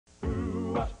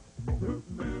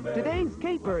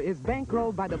paper is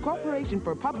bankrolled by the Corporation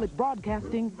for Public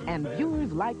Broadcasting and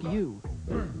viewers like you.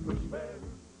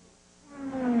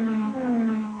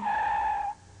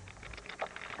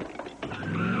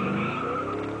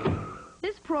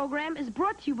 This program is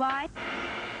brought to you by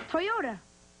Toyota.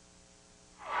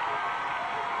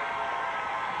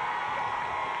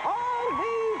 All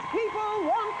these people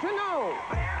want to know.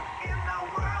 Where in the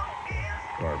world is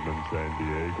Carmen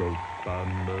Sandiego.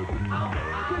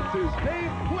 This is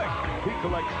Dave Flick. He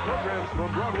collects programs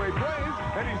from Broadway plays,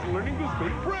 and he's learning to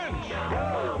speak French.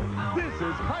 This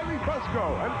is Kylie Fusco,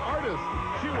 an artist.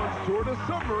 She once toured a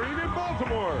submarine in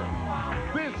Baltimore.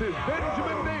 This is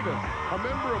Benjamin Davis, a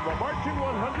member of the Marching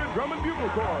 100 Drum and Bugle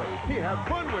Corps. He had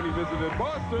fun when he visited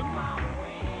Boston.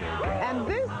 And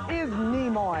this is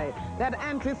Kneemoi, that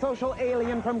antisocial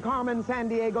alien from Carmen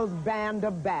Sandiego's band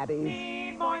of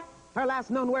baddies. Kneemoi. Her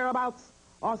last known whereabouts,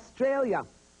 Australia.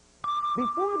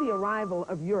 Before the arrival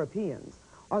of Europeans,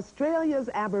 Australia's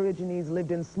Aborigines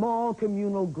lived in small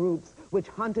communal groups which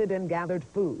hunted and gathered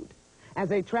food. As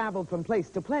they traveled from place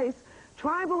to place,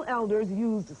 tribal elders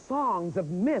used songs of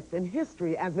myth and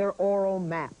history as their oral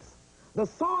maps. The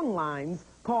song lines,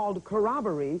 called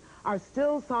corroboree, are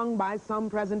still sung by some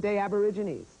present-day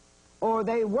Aborigines. Or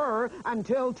they were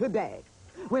until today,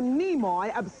 when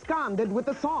Kneemoi absconded with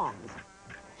the songs.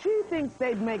 She thinks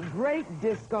they'd make great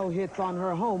disco hits on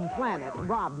her home planet,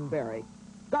 Roddenberry.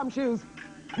 Gumshoes,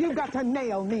 you've got to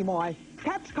nail Kneemoi,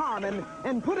 catch Carmen,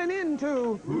 and put an end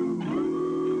to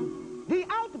the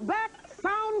Outback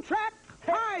soundtrack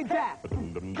Hijack.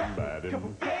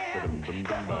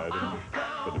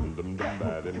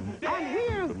 And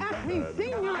here's ACME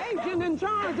senior agent in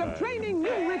charge of training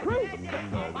new recruits,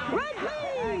 Greg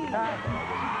Lee.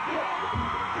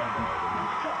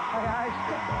 Hi, guys.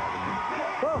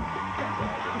 Whoa.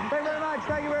 Thank you very much.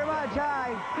 Thank you very much.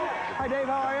 Hi. Hi, Dave.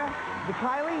 How are you? The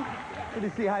Kylie? Good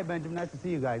to see you. Hi, Benjamin. Nice to see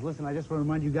you guys. Listen, I just want to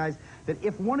remind you guys that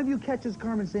if one of you catches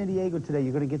Carmen Sandiego today,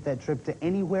 you're going to get that trip to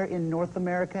anywhere in North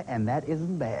America, and that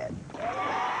isn't bad.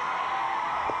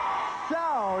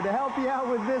 So, to help you out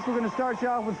with this, we're going to start you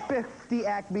off with 50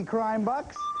 ACME crime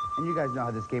bucks. And you guys know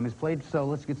how this game is played, so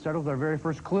let's get started with our very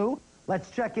first clue. Let's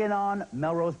check in on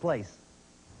Melrose Place.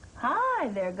 Hi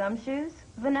there, Gumshoes.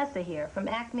 Vanessa here from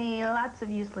ACME Lots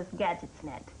of Useless Gadgets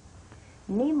Net.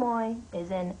 Kneemoi is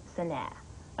in Sana'a,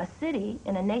 a city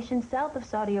in a nation south of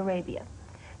Saudi Arabia.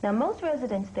 Now, most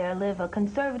residents there live a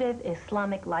conservative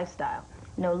Islamic lifestyle.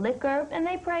 No liquor, and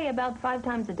they pray about 5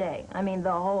 times a day. I mean,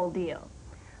 the whole deal.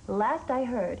 Last I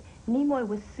heard, Kneemoi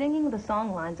was singing the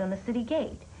song lines on the city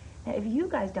gate. Now, if you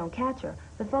guys don't catch her,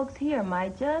 the folks here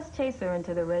might just chase her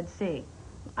into the Red Sea.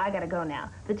 I gotta go now.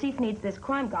 The chief needs this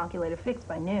crime calculator fixed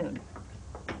by noon.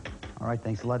 All right,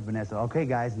 thanks a lot, Vanessa. Okay,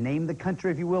 guys, name the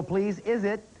country, if you will, please. Is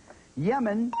it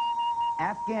Yemen,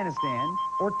 Afghanistan,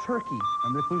 or Turkey?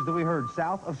 Remember the clues that we heard.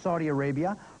 South of Saudi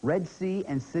Arabia, Red Sea,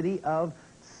 and city of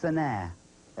Sana'a.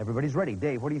 Everybody's ready.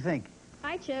 Dave, what do you think?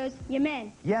 I chose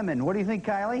Yemen. Yemen. What do you think,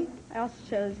 Kylie? I also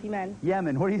chose Yemen.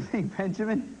 Yemen. What do you think,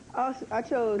 Benjamin? I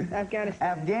chose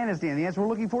Afghanistan. Afghanistan. The answer we're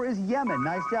looking for is Yemen.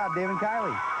 Nice job, Dave and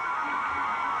Kylie.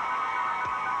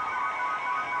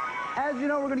 As you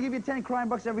know, we're going to give you 10 crime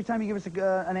bucks every time you give us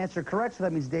an answer correct. So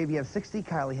that means, Dave, you have 60,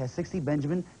 Kylie has 60,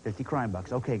 Benjamin, 50 crime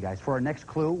bucks. Okay, guys, for our next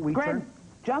clue, we Greg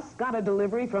just got a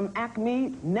delivery from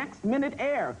ACME Next Minute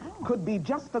Air. Oh. Could be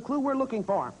just the clue we're looking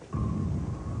for.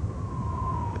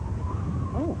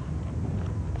 Oh.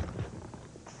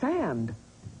 Sand.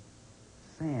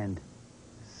 Sand.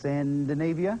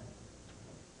 Scandinavia?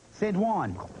 San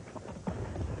Juan.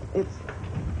 It's...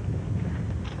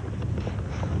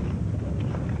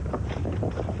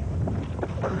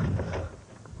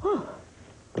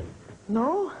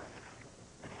 No?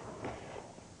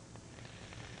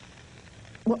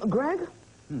 Well, Greg,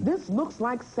 this looks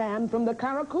like sand from the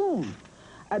Karakum,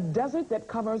 a desert that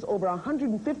covers over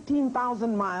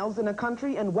 115,000 miles in a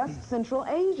country in West Central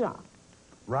Asia.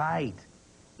 Right.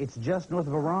 It's just north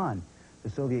of Iran. The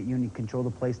Soviet Union controlled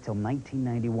the place till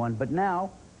 1991, but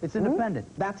now it's independent.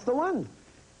 That's the one.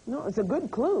 No, it's a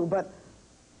good clue, but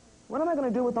what am I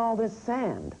going to do with all this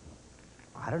sand?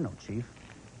 I don't know, Chief.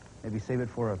 Maybe save it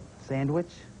for a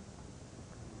sandwich?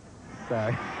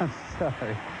 Sorry. I'm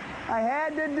sorry. I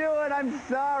had to do it. I'm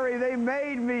sorry. They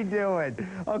made me do it.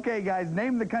 Okay, guys,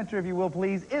 name the country, if you will,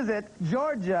 please. Is it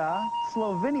Georgia,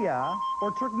 Slovenia,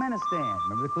 or Turkmenistan?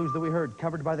 Remember the clues that we heard.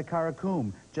 Covered by the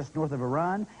Karakum, just north of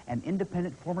Iran, an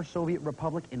independent former Soviet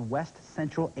republic in West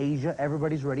Central Asia.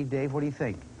 Everybody's ready. Dave, what do you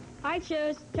think? I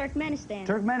chose Turkmenistan.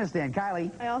 Turkmenistan. Kylie?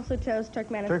 I also chose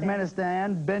Turkmenistan.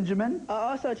 Turkmenistan. Benjamin?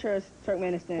 I also chose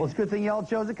Turkmenistan. Well, it's a good thing you all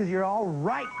chose it because you're all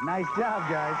right. Nice job,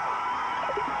 guys.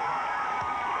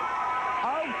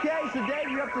 Okay, so Dave,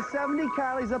 you're up to 70.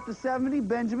 Kylie's up to 70.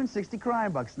 Benjamin, 60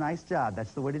 crime bucks. Nice job.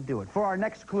 That's the way to do it. For our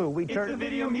next clue, we turn... It's a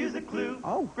video music clue.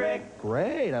 Oh, Greg.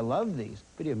 Great. I love these.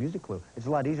 Video music clue. It's a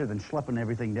lot easier than schlepping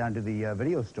everything down to the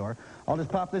video store. I'll just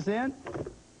pop this in.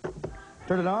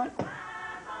 Turn it on.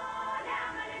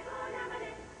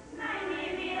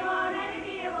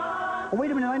 Oh, wait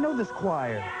a minute. I know this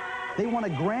choir. They won a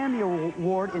Grammy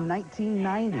Award in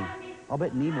 1990. I'll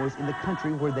bet Kneemoi's in the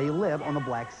country where they live on the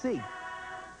Black Sea.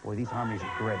 Boy, these harmonies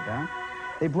are great, huh?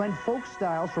 They blend folk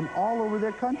styles from all over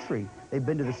their country. They've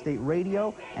been to the state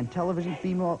radio and television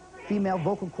female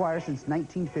vocal choir since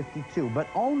 1952, but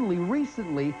only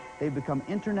recently they've become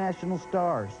international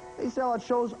stars. They sell at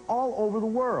shows all over the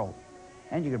world,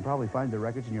 and you can probably find their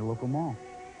records in your local mall.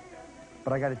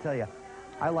 But I got to tell you,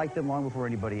 I liked them long before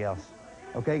anybody else.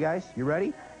 Okay, guys, you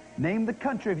ready? Name the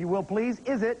country, if you will, please.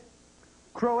 Is it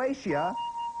Croatia,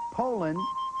 Poland,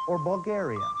 or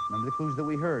Bulgaria? Remember the clues that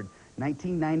we heard.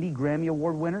 1990 Grammy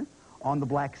Award winner, On the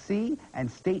Black Sea, and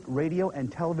state radio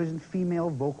and television female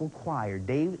vocal choir.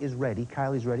 Dave is ready.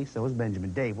 Kylie's ready. So is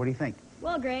Benjamin. Dave, what do you think?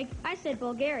 Well, Greg, I said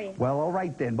Bulgaria. Well, all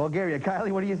right then. Bulgaria.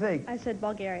 Kylie, what do you think? I said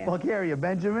Bulgaria. Bulgaria.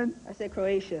 Benjamin? I said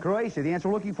Croatia. Croatia. The answer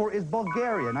we're looking for is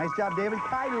Bulgaria. Nice job, David.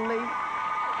 Kylie.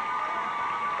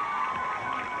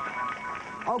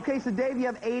 Okay, so Dave, you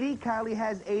have 80. Kylie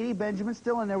has 80. Benjamin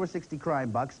still in there with 60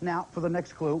 crime bucks. Now, for the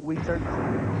next clue, we turn...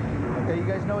 Okay, you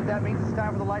guys know what that means. It's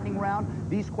time for the lightning round.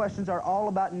 These questions are all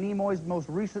about Kneemoi's most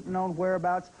recent known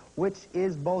whereabouts, which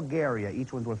is Bulgaria.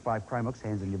 Each one's worth 5 crime bucks.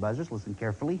 Hands on your buzzers. Listen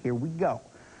carefully. Here we go.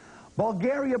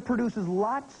 Bulgaria produces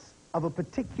lots of a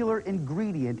particular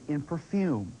ingredient in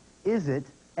perfume. Is it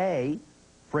A,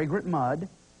 fragrant mud,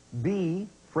 B,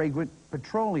 fragrant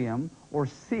petroleum, or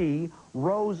C,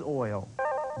 rose oil?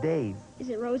 Dave. Is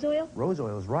it rose oil? Rose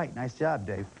oil is right. Nice job,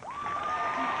 Dave.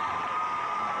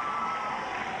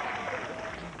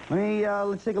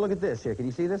 Let's take a look at this here. Can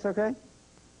you see this okay?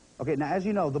 Okay, now as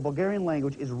you know, the Bulgarian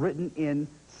language is written in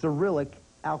Cyrillic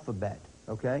alphabet,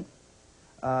 okay?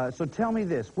 So tell me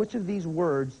this. Which of these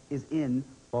words is in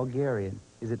Bulgarian?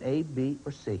 Is it A, B,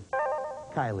 or C?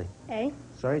 Kylie. A.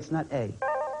 Sorry, it's not A.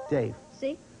 Dave.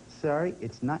 C. Sorry,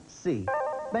 it's not C.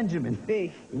 Benjamin.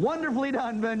 B. Wonderfully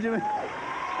done, Benjamin.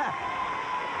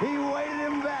 He waited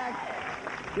him back.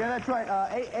 Yeah, that's right.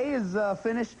 A is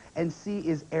Finnish, and C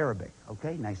is Arabic.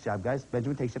 Okay, nice job, guys.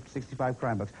 Benjamin takes up to 65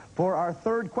 crime bucks. For our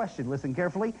third question, listen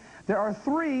carefully. There are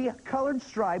 3 colored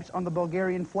stripes on the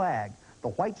Bulgarian flag. The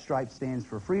white stripe stands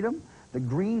for freedom. The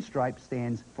green stripe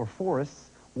stands for forests.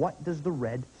 What does the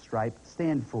red stripe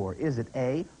stand for? Is it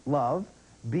A, love,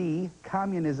 B,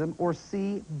 communism, or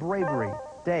C, bravery?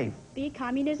 Dave. B,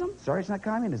 communism. Sorry, it's not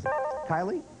communism.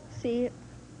 Kylie? C,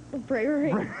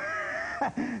 bravery.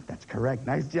 That's correct.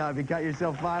 Nice job. You got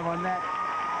yourself 5 on that.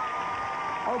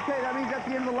 Okay, that means that's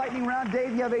the end of the lightning round. Dave,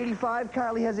 you have 85.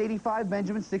 Kylie has 85.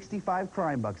 Benjamin, 65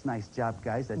 crime bucks. Nice job,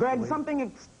 guys. That's Greg, something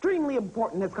extremely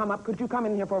important has come up. Could you come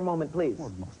in here for a moment, please?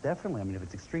 Well, most definitely. I mean, if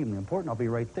it's extremely important, I'll be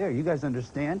right there. You guys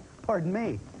understand? Pardon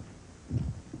me.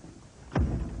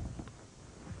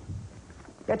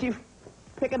 Get you.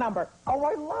 Pick a number. Oh,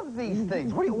 I love these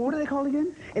things. What are they called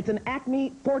again? It's an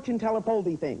Acme fortune teller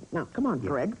foldy thing. Now, come on,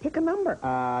 Greg. Pick a number.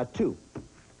 2.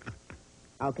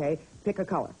 Okay. Pick a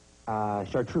color.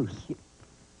 Chartreuse.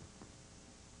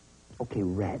 Okay,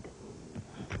 red.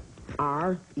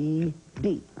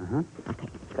 R-E-D. Uh-huh.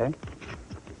 Okay.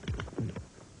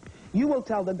 You will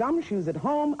tell the gumshoes at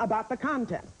home about the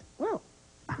contest. Well,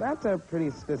 that's a pretty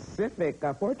specific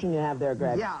fortune you have there,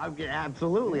 Greg. Yeah,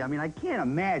 absolutely. I mean, I can't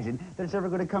imagine that it's ever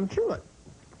going to come true.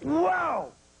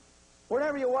 Whoa!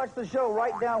 Whenever you watch the show,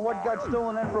 write down what got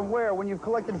stolen and from where. When you've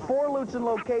collected 4 Lutzen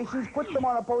locations, put them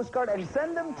on a postcard and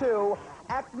send them to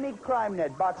Acme Crime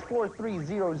Net, Box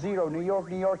 4300, New York,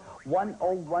 New York,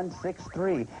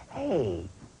 10163. Hey,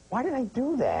 why did I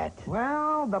do that?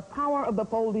 Well, the power of the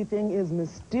foldy thing is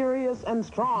mysterious and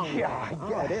strong. Yeah, I Oh,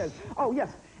 guess. it is. Oh,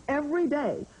 yes. Every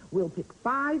day, we'll pick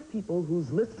 5 people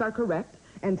whose lists are correct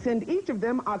and send each of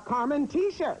them a Carmen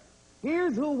T-shirt.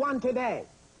 Here's who won today.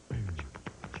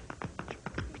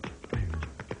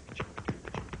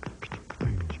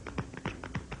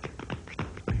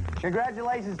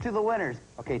 Congratulations to the winners.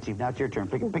 Okay, Chief, now it's your turn.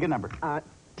 Pick a number.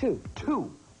 2.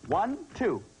 2. 1,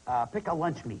 2. Pick a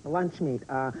lunch meat. Lunch meat.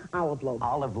 Olive loaf.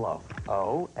 Olive loaf.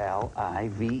 O-L-I-V-E-L-O-A-F.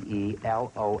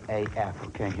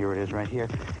 Okay, here it is right here.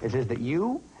 It says that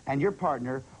you and your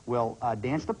partner will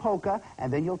dance the polka,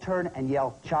 and then you'll turn and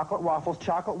yell chocolate waffles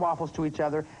to each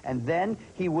other, and then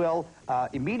he will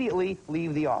immediately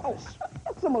leave the office. Oh,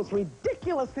 that's the most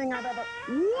ridiculous thing I've ever...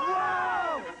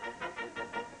 Whoa!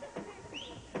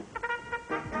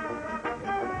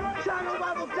 Chocolate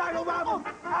waffles! waffles, chocolate waffles.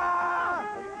 Ah!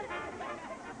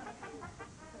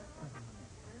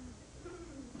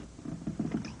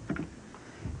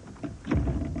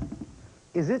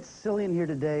 Is it silly in here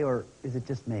today, or is it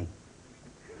just me?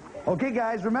 Okay,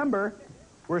 guys, remember,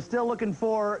 we're still looking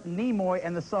for Kneemoi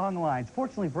and the song lines.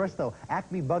 Fortunately for us, though,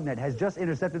 Acme Bugnet has just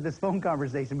intercepted this phone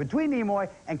conversation between Kneemoi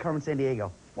and Carmen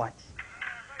Sandiego. Watch.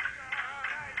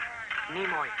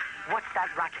 Kneemoi, what's that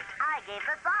racket? I gave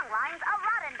the song lines a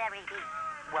Roddenberry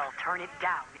beat. Well, turn it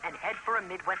down and head for a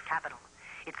Midwest capital.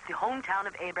 It's the hometown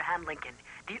of Abraham Lincoln.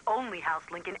 The only house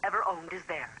Lincoln ever owned is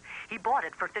there. He bought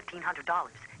it for $1,500.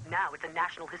 Now it's a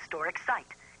National Historic Site.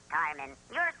 Carmen,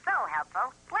 you're so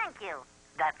helpful. Thank you.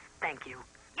 That's thank you.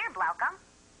 You're welcome.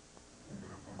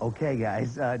 Okay,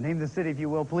 guys, name the city, if you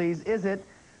will, please. Is it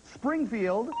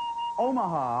Springfield,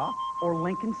 Omaha, or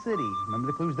Lincoln City? Remember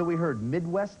the clues that we heard.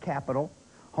 Midwest capital,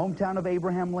 hometown of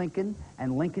Abraham Lincoln,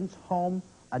 and Lincoln's home,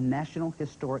 a National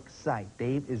Historic Site.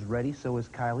 Dave is ready, so is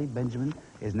Kylie. Benjamin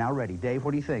is now ready. Dave,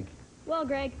 what do you think? Well,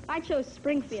 Greg, I chose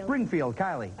Springfield. Springfield.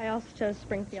 Kylie? I also chose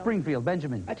Springfield. Springfield.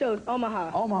 Benjamin? I chose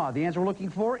Omaha. Omaha. The answer we're looking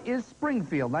for is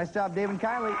Springfield. Nice job, Dave and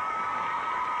Kylie.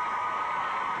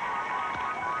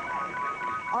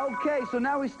 Okay, so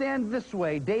now we stand this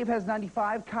way. Dave has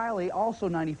 95, Kylie also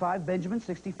 95, Benjamin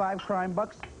 65 crime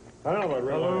bucks. I don't know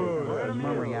about There's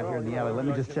murmuring out here in the alley. Let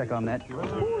me just check on that.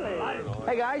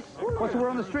 Hey, guys, what's the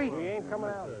word on the street? We ain't coming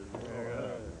out.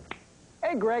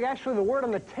 Hey, Greg, actually the word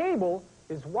on the table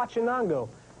is wachinango.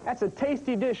 That's a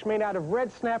tasty dish made out of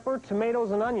red snapper,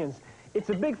 tomatoes, and onions. It's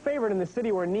a big favorite in the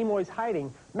city where Kneemoi's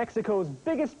hiding, Mexico's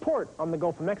biggest port on the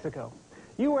Gulf of Mexico.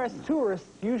 U.S. tourists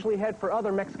usually head for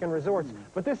other Mexican resorts,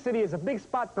 but this city is a big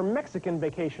spot for Mexican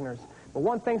vacationers. But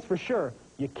one thing's for sure,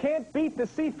 you can't beat the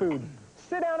seafood.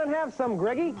 Sit down and have some,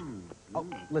 Greggy. Oh,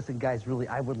 listen, guys, really,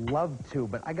 I would love to,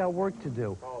 but I got work to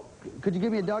do. Could you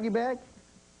give me a doggy bag?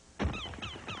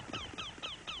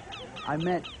 I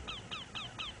meant...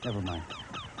 Never mind.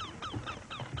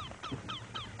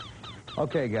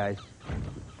 Okay, guys.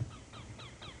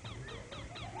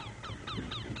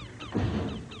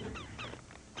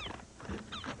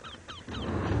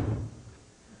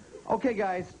 Okay,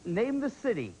 guys, name the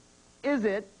city. Is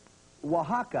it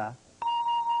Oaxaca,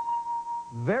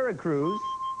 Veracruz,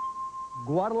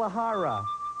 Guadalajara?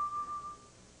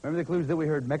 Remember the clues that we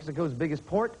heard? Mexico's biggest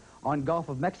port on Gulf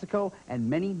of Mexico, and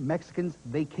many Mexicans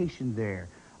vacation there.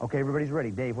 Okay, everybody's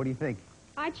ready. Dave, what do you think?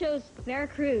 I chose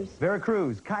Veracruz.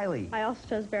 Veracruz. Kylie? I also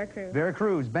chose Veracruz.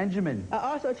 Veracruz. Benjamin? I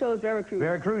also chose Veracruz.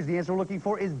 Veracruz. The answer we're looking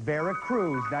for is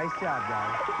Veracruz. Nice job,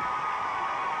 guys.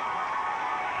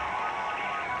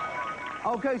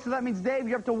 Okay, so that means, Dave,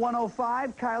 you're up to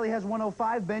 105. Kylie has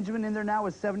 105. Benjamin in there now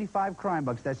is 75 crime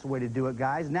bucks. That's the way to do it,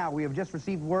 guys. Now, we have just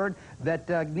received word that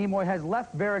Kneemoi has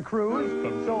left Veracruz,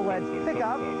 so let's pick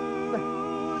up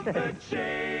the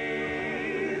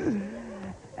chase.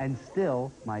 And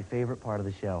still, my favorite part of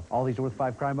the show. All these are worth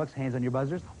 5 crime bucks. Hands on your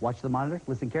buzzers. Watch the monitor.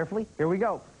 Listen carefully. Here we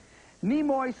go.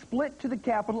 Kneemoi split to the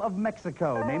capital of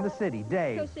Mexico. Name the city.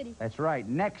 Dave. Mexico City. That's right.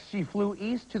 Next, she flew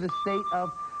east to the state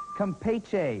of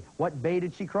Campeche. What bay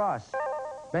did she cross?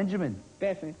 Benjamin.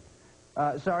 Definitely.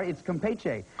 Sorry, it's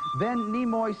Campeche. Then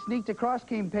Kneemoi sneaked across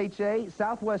Campeche,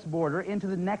 southwest border, into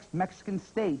the next Mexican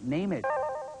state. Name it.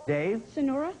 Dave?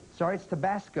 Sonora? Sorry, it's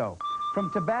Tabasco. From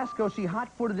Tabasco, she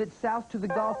hot-footed it south to the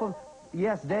Gulf of...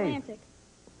 Yes, Dave. Atlantic.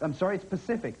 I'm sorry, it's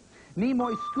Pacific.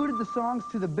 Kneemoi scooted the songs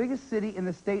to the biggest city in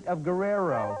the state of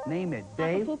Guerrero. Name it.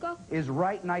 Dave Acapulco? is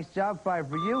right. Nice job. 5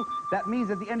 for you. That means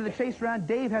at the end of the chase round,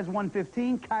 Dave has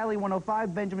 115, Kylie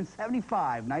 105, Benjamin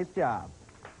 75. Nice job.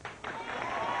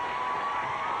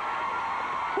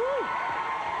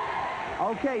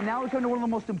 Okay, now we come to one of the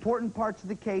most important parts of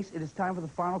the case. It is time for the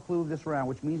final clue of this round,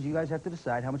 which means you guys have to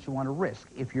decide how much you want to risk.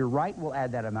 If you're right, we'll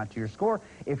add that amount to your score.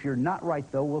 If you're not right,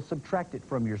 though, we'll subtract it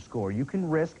from your score. You can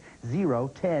risk 0,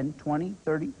 10, 20,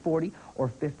 30, 40, or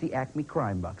 50 Acme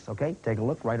crime bucks, okay? Take a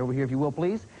look right over here, if you will,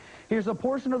 please. Here's a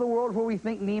portion of the world where we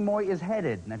think Kneemoi is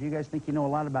headed. Now, if you guys think you know a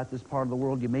lot about this part of the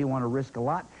world, you may want to risk a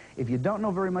lot. If you don't know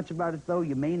very much about it, though,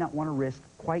 you may not want to risk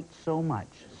quite so much.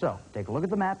 So, take a look at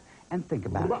the map and think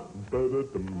about it.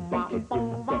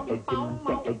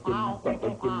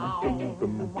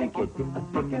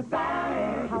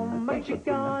 How much you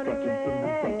gonna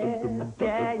live?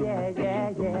 Yeah.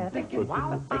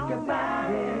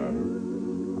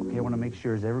 Okay, I want to make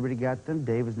sure. Has everybody got them?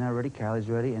 Dave is now ready. Kylie's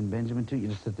ready. And Benjamin, too. You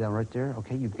just sit down right there.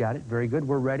 Okay, you've got it. Very good.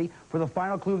 We're ready. For the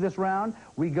final clue of this round,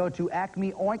 we go to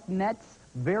Acme Oinknet's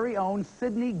very own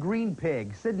Sydney Green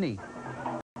Pig. Sydney.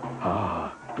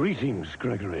 Greetings,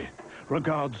 Gregory.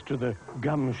 Regards to the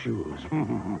gumshoes.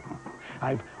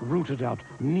 I've rooted out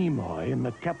Kneemoi in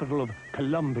the capital of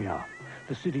Colombia.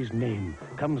 The city's name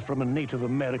comes from a Native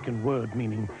American word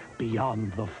meaning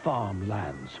beyond the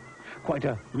farmlands. Quite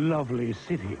a lovely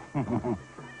city.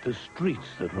 The streets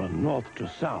that run north to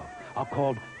south are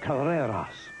called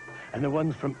carreras, and the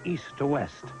ones from east to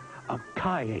west are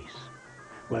calles.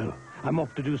 Well, I'm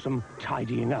off to do some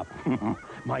tidying up.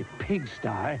 My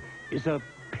pigsty is a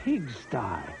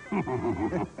pigsty.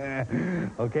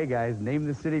 Okay, guys, name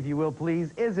the city if you will,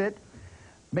 please. Is it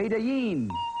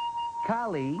Medellin,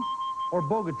 Cali, or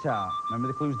Bogota? Remember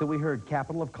the clues that we heard.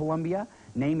 Capital of Colombia.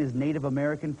 Name is Native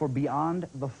American for beyond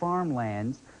the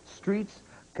farmlands. Streets,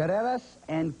 carreras,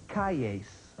 and calles.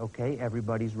 Okay,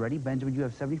 everybody's ready. Benjamin, you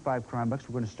have 75 crime bucks.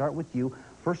 We're going to start with you.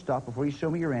 First off, before you show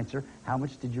me your answer, how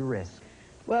much did you risk?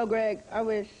 Well, Greg, I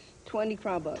wish 20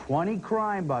 crime bucks. 20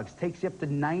 crime bucks. Takes you up to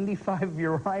 95 if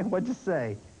you're right. What'd you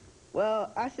say?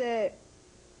 Well, I said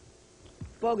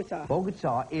Bogota.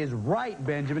 Bogota is right,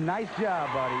 Benjamin. Nice job,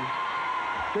 buddy.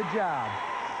 Good job.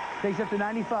 Takes you up to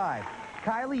 95.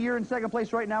 Kylie, you're in second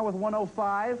place right now with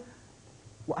 105.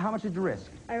 How much did you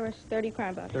risk? I risked 30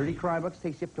 crime bucks. 30 crime bucks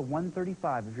takes you up to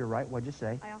 135 if you're right. What'd you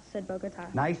say? I also said Bogota.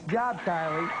 Nice job,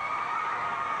 Kylie.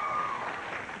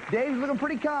 Dave's looking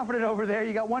pretty confident over there.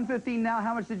 You got 115 now.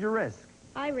 How much did you risk?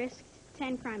 I risked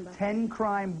 10 crime bucks. 10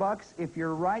 crime bucks. If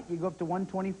you're right, you go up to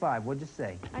 125. What'd you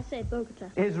say? I said Bogota.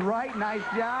 Is right. Nice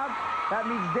job. That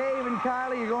means Dave and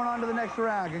Kylie, you're going on to the next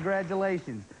round.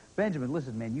 Congratulations. Benjamin,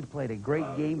 listen, man, you played a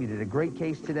great game. You did a great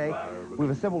case today. We've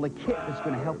assembled a kit that's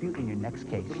going to help you in your next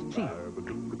case. Chief.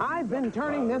 I've been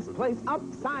turning this place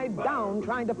upside down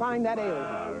trying to find that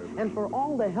alien. And for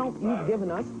all the help you've given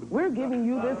us, we're giving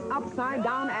you this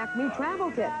upside-down Acme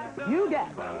travel kit. You get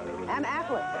an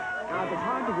atlas. Now, if it's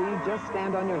hard to read, just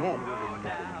stand on your head.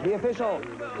 The official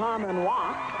Carmen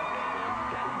watch,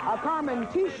 a Carmen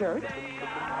T-shirt,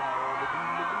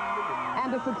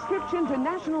 and a subscription to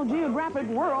National Geographic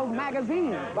World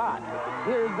magazine. But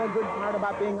here's the good part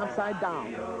about being upside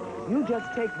down. You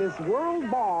just take this world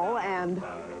ball and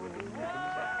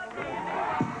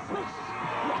swish.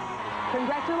 Yes.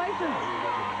 Congratulations.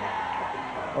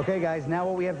 Okay, guys, now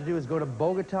what we have to do is go to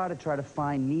Bogota to try to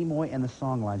find Kneemoi and the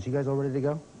song lines. You guys all ready to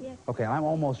go? Yeah. Okay, I'm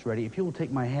almost ready. If you'll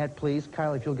take my hat, please.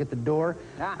 Kylie, if you'll get the door.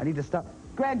 I need to stop.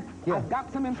 Greg, Yeah. I've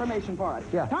got some information for us.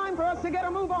 Yeah. Time for us to get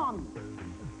a move on.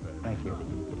 Thank you.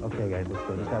 Okay, guys, let's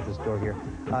go. Just out this door here.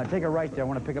 Take a right there. I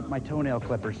want to pick up my toenail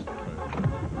clippers.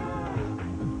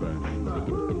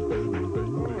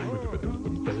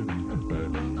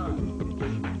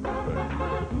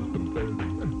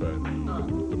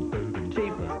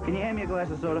 Chief, can you hand me a glass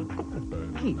of soda?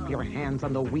 Keep your hands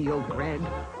on the wheel, Greg.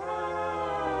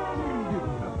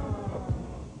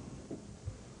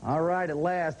 All right, at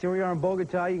last. Here we are in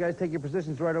Bogota. You guys take your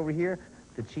positions right over here.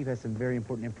 The chief has some very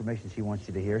important information she wants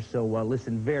you to hear, so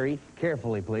listen very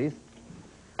carefully, please.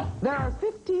 There are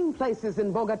 15 places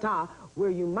in Bogota where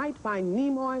you might find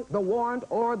Kneemoi, the warrant,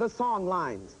 or the song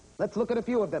lines. Let's look at a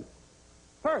few of them.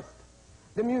 First,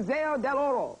 the Museo del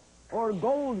Oro, or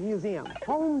Gold Museum,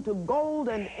 home to gold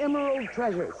and emerald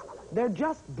treasures. They're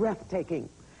just breathtaking.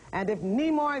 And if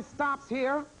Kneemoi stops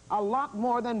here, a lot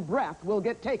more than breath will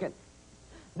get taken.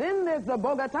 Then there's the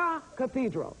Bogota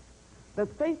Cathedral. The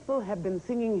faithful have been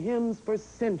singing hymns for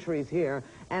centuries here,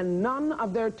 and none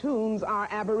of their tunes are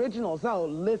Aboriginal, so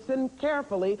listen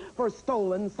carefully for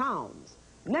stolen sounds.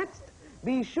 Next,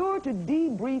 be sure to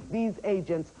debrief these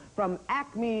agents from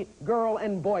Acme Girl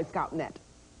and Boy Scout Net.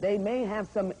 They may have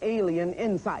some alien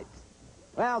insights.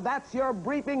 Well, that's your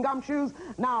briefing, Gumshoes.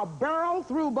 Now barrel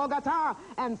through Bogota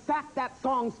and sack that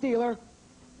song stealer.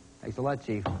 Thanks a lot,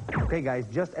 Chief. Okay, guys,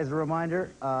 just as a reminder,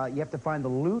 you have to find the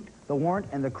loot, the warrant,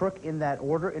 and the crook in that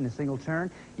order in a single turn.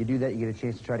 You do that, you get a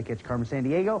chance to try to catch Carmen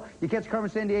Sandiego. You catch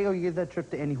Carmen Sandiego, you get that trip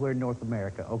to anywhere in North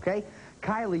America, okay?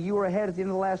 Kylie, you were ahead at the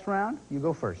end of the last round. You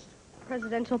go first.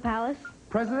 Presidential Palace.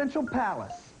 Presidential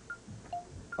Palace.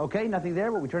 Okay, nothing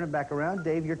there, but we turn it back around.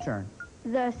 Dave, your turn.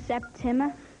 The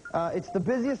Septima. It's the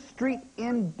busiest street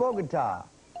in Bogota.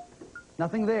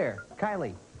 Nothing there.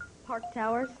 Kylie. Park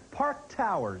Towers. Park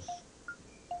Towers.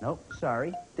 Nope,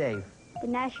 sorry. Dave. The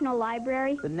National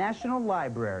Library. The National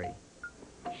Library.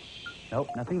 Nope,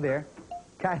 nothing there.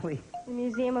 Kylie. The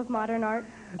Museum of Modern Art.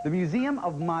 The Museum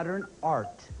of Modern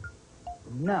Art.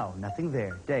 No, nothing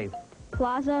there. Dave.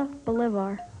 Plaza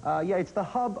Bolivar. Yeah, it's the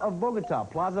hub of Bogota,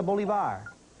 Plaza Bolivar.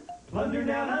 Plunder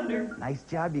down under. Nice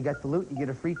job. You got the loot. You get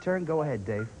a free turn. Go ahead,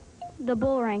 Dave. The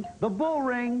Bull Ring. The Bull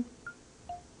Ring.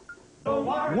 The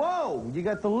warrant. Whoa! You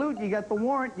got the loot, you got the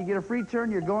warrant, you get a free turn,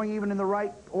 you're going even in the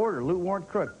right order. Loot, warrant,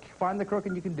 crook. Find the crook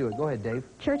and you can do it. Go ahead, Dave.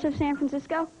 Church of San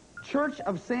Francisco. Church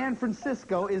of San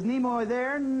Francisco. Is Kneemoi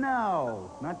there?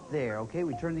 No, not there. Okay,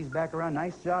 we turn these back around.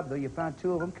 Nice job, though. You found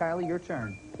two of them. Kylie, your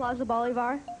turn. Plaza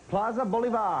Bolivar. Plaza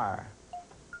Bolivar.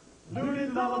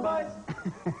 Looted lullabies.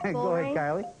 Go ahead,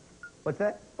 Kylie. What's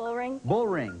that? Bullring.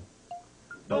 Bullring.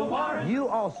 The Warren. You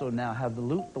also now have the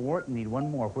loot, the wart, and need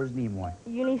one more. Where's Kneemoi?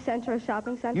 Unicentro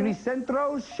Shopping Center.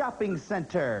 Unicentro Shopping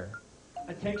Center.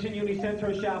 Attention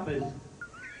Unicentro shoppers.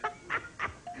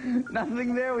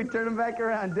 Nothing there. We turn them back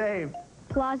around. Dave.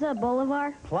 Plaza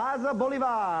Bolivar. Plaza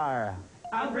Bolivar.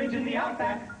 Outrage in the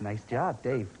Outback. Nice job,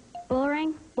 Dave.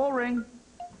 Bullring. Bullring.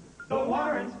 The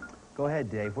Warrens. Go ahead,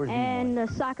 Dave. Where's And Kneemoi?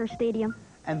 the soccer stadium.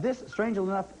 And this, strangely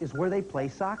enough, is where they play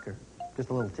soccer. Just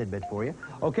a little tidbit for you.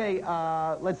 Okay,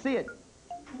 let's see it.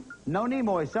 No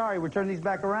Kneemoi. Sorry, we're turning these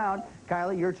back around.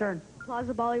 Kylie, your turn.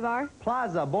 Plaza Bolivar.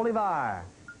 Plaza Bolivar.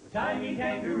 Tiny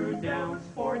kangaroo down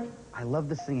sport. I love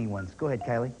the singing ones. Go ahead,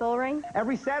 Kylie. Bullring.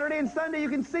 Every Saturday and Sunday you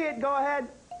can see it. Go ahead.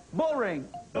 Bullring.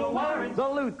 The Warrens. The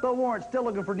loot, the warrant. Still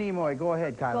looking for Kneemoi. Go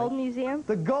ahead, Kylie. Gold Museum.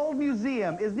 The Gold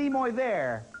Museum. Is Kneemoi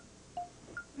there?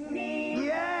 Yeah!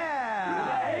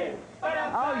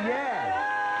 Oh, yeah.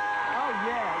 Oh,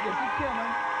 yeah. Yes, he's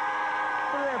coming.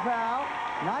 Over there, pal.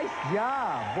 Nice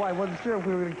job. Boy, I wasn't sure if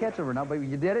we were going to catch him or not, but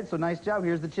you did it, so nice job.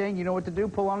 Here's the chain. You know what to do.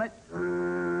 Pull on it.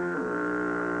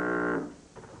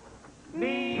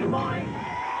 Kneemoi.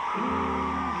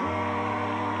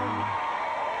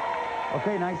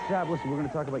 Okay, nice job. Listen, we're going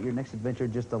to talk about your next adventure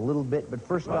in just a little bit. But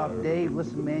first off, Dave,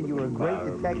 listen, man, you were a great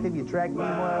detective. You tracked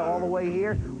Kneemoi all the way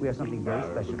here. We have something very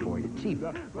special for you. Chief.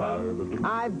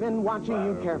 I've been watching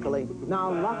you carefully. Now,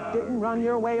 luck didn't run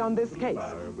your way on this case,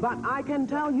 but I can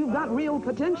tell you've got real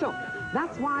potential.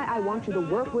 That's why I want you to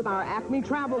work with our ACME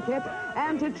travel kit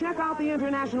and to check out the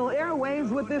international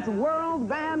airwaves with this world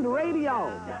band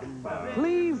radio.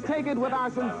 Please take it with our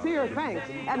sincere thanks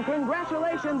and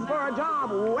congratulations for a job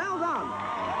well done.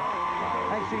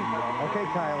 Thanks, Chief. Okay,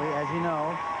 Kylie, as you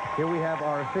know, here we have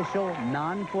our official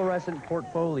non-fluorescent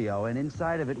portfolio, and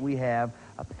inside of it we have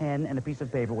a pen and a piece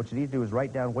of paper. What you need to do is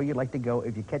write down where you'd like to go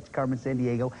if you catch Carmen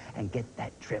Sandiego and get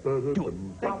that trip. Do it.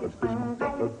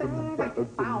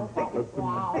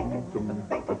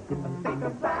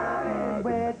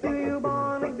 Where do you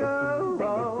want to go?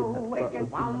 What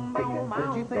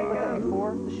did you think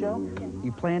before the show?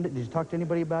 You planned it? Did you talk to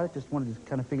anybody about it? Just wanted to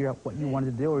kind of figure out what you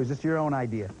wanted to do, or is this your own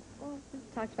idea?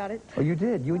 Talked about it. Oh, you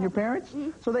did? You and your parents?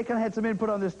 Mm-hmm. So they kind of had some input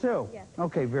on this, too? Yeah.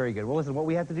 Okay, very good. Well, listen, what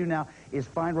we have to do now is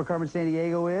find where Carmen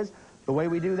Sandiego is. The way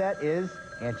we do that is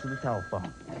answer the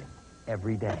telephone.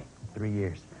 Every day. 3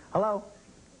 years. Hello?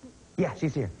 Yeah,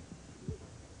 she's here.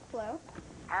 Hello?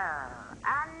 Oh,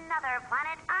 another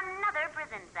planet, another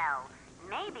prison cell.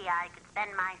 Maybe I could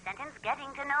spend my sentence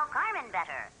getting to know Carmen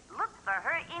better. Look for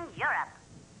her in Europe.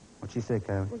 What'd she say,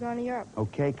 Kylie? We're going to Europe.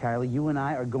 Okay, Kylie, you and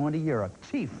I are going to Europe.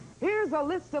 Chief. Here's a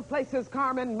list of places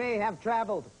Carmen may have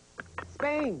traveled.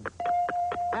 Spain,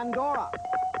 Andorra,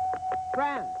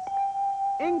 France,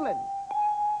 England,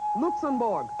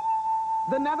 Luxembourg,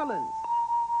 the Netherlands,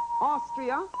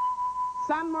 Austria,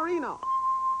 San Marino,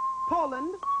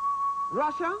 Poland,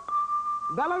 Russia,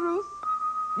 Belarus,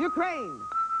 Ukraine,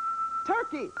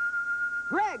 Turkey.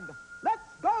 Greg, let's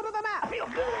go to the map.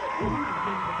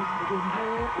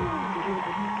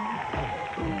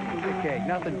 Okay,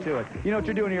 nothing to it. You know what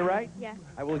you're doing here, right? Yeah.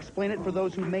 I will explain it for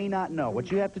those who may not know.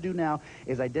 What you have to do now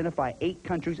is identify 8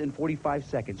 countries in 45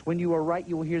 seconds. When you are right,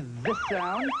 you will hear this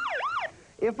sound.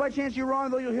 If by chance you're wrong,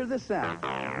 though, you'll hear this sound.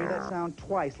 Hear that sound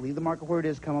twice. Leave the marker where it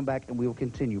is, come on back, and we will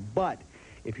continue. But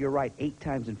if you're right 8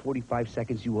 times in 45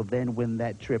 seconds, you will then win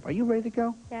that trip. Are you ready to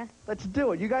go? Yeah. Let's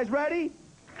do it. You guys ready?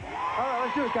 All right,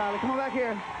 let's do it, Kylie. Come on back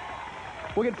here.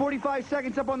 We'll get 45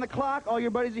 seconds up on the clock. All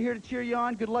your buddies are here to cheer you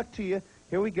on. Good luck to you.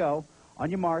 Here we go. On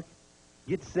your mark,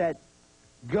 get set,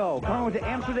 go. Come on to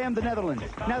Amsterdam, the Netherlands.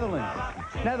 Netherlands.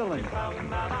 Netherlands.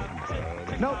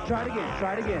 No, try it again.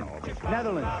 Try it again.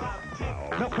 Netherlands.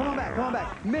 No, come on back. Come on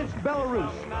back. Minsk,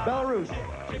 Belarus. Belarus.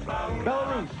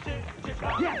 Belarus.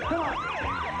 Yes, come on.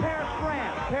 Paris,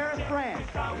 France. Paris, France.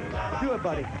 Do it,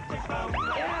 buddy.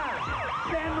 Yeah.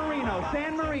 San Marino.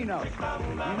 San Marino.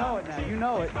 You know it now. You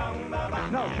know it.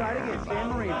 No, try it again. San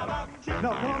Marino.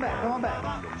 No, come on back. Come on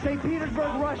back. St.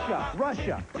 Petersburg, Russia.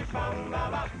 Russia.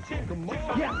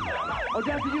 Yes.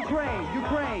 Odessa, Ukraine.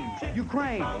 Ukraine.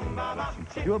 Ukraine.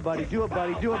 Do it, buddy. Do it,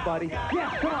 buddy. Do it, buddy.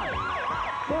 Yes, come on.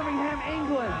 Birmingham,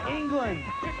 England. England.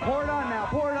 Pour it on now.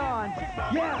 Pour it on.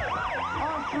 Yes.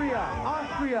 Austria.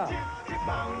 Austria.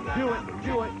 Do it.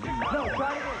 Do it. No,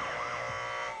 try it again.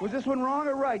 Was this one wrong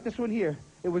or right? This one here.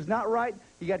 It was not right.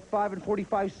 You got 5 and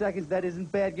 45 seconds. That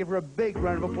isn't bad. Give her a big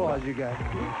round of applause, you guys.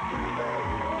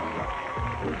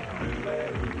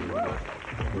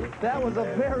 That was a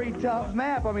very tough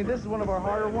map. I mean, this is one of our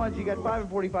harder ones. You got 5 and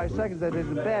 45 seconds. That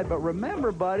isn't bad. But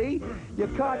remember, buddy, you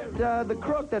caught the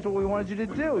crook. That's what we wanted you to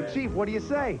do. Chief, what do you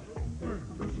say?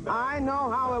 I know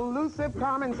how elusive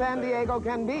Carmen Sandiego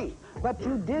can be, but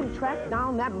you did track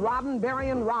down that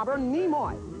Roddenberryan robber,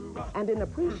 Kneemoi. And in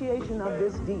appreciation of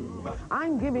this deed,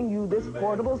 I'm giving you this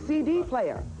portable CD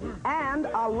player and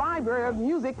a library of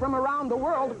music from around the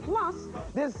world, plus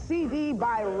this CD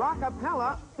by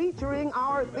Rockapella featuring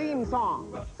our theme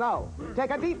song. So,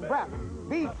 take a deep breath.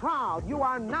 Be proud. You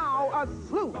are now a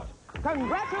sleuth.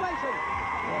 Congratulations.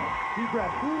 Deep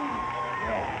breath.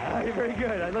 Yeah, very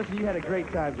good. Listen, you had a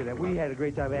great time today. We had a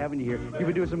great time having you here. You've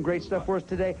been doing some great stuff for us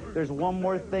today. There's one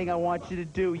more thing I want you to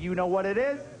do. You know what it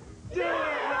is? Do it!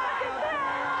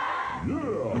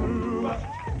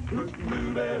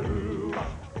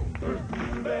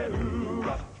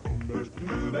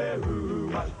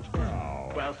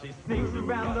 Well, she sneaks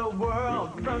around the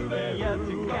world from India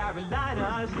to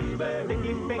Carolina. She's a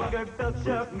sticky-fingered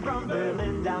filcher from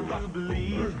Berlin down to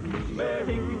Belize. She'll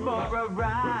take you for a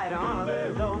ride on a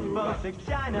lone boat to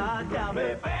China. Tell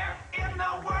me, where in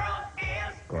the world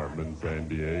is Carmen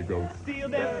Sandiego? Steal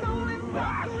their soul in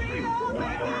Puerto Rico,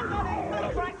 making money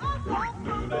looks like uncle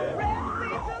from the Red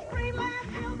Sea to Greenland.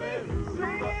 She'll be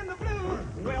singing the blues.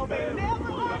 Well, they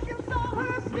never Arkansas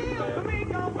her steal.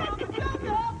 Domingo from the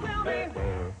jungle. Tell me,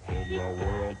 In the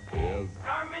world is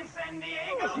Carmen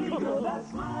Sandiego. That's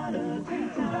smarter,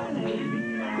 tiny,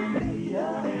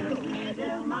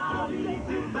 Del Mali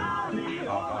to Bali,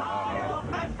 Ohio,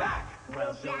 and back.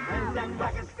 Well, she'll ransack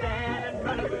Pakistan and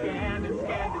run again in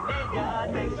Scandinavia.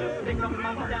 They should stick 'em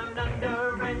up down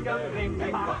under and go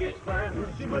big pockets first.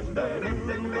 She was the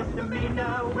missing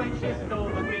misdemeanor when she stole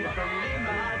the beat from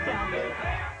Lima. Tell me,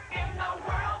 where in the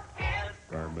world is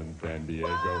Carmen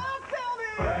Sandiego? tell me,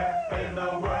 where in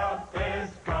the world is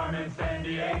Carmen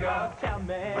Sandiego? Tell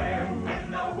me, where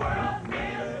in the world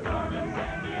is Carmen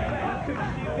Sandiego? Where could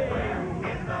she be?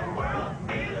 In the world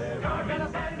is Carmen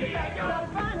Sandiego?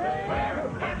 Where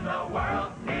in the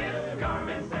world is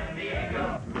Carmen Sandiego?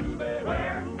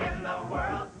 Where in the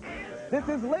world is... This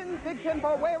is Lynn Thigpen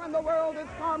for Where in the World is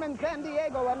Carmen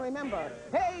Sandiego. And remember,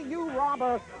 hey, you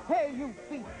robber, hey, you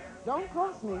thief. Don't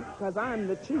cross me, because I'm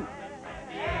the chief.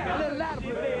 A little louder,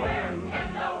 please. Where in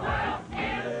the world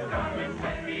is Carmen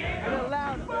Sandiego? A little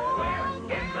louder. Where in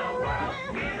the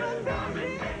world is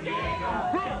Carmen Sandiego?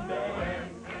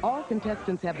 All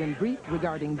contestants have been briefed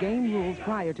regarding game rules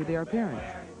prior to their appearance.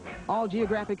 All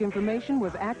geographic information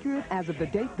was accurate as of the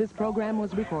date this program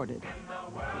was recorded.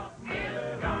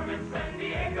 Carmen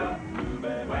Sandiego.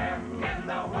 Where in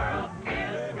the world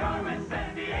is Carmen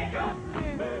Sandiego?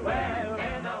 Where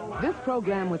in the world? This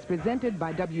program was presented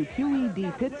by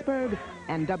WQED Pittsburgh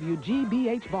and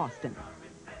WGBH Boston.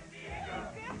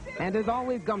 And as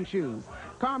always, Gumshoes,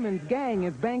 Carmen's gang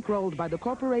is bankrolled by the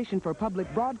Corporation for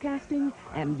Public Broadcasting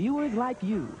and viewers like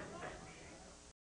you.